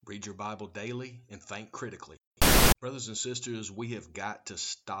Read your Bible daily and think critically. Brothers and sisters, we have got to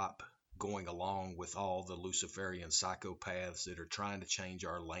stop going along with all the luciferian psychopaths that are trying to change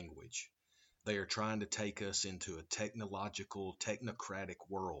our language. They are trying to take us into a technological, technocratic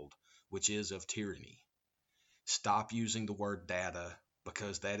world, which is of tyranny. Stop using the word data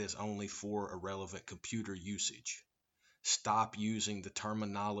because that is only for irrelevant computer usage. Stop using the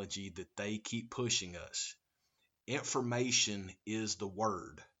terminology that they keep pushing us. Information is the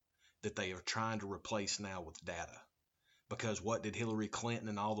word that they are trying to replace now with data. Because what did Hillary Clinton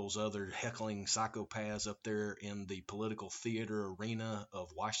and all those other heckling psychopaths up there in the political theater arena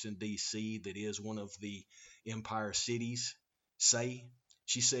of Washington, D.C., that is one of the empire cities, say?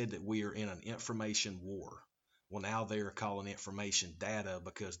 She said that we are in an information war. Well, now they are calling information data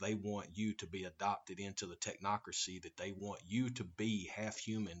because they want you to be adopted into the technocracy, that they want you to be half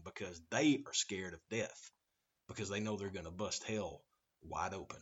human because they are scared of death, because they know they're going to bust hell wide open.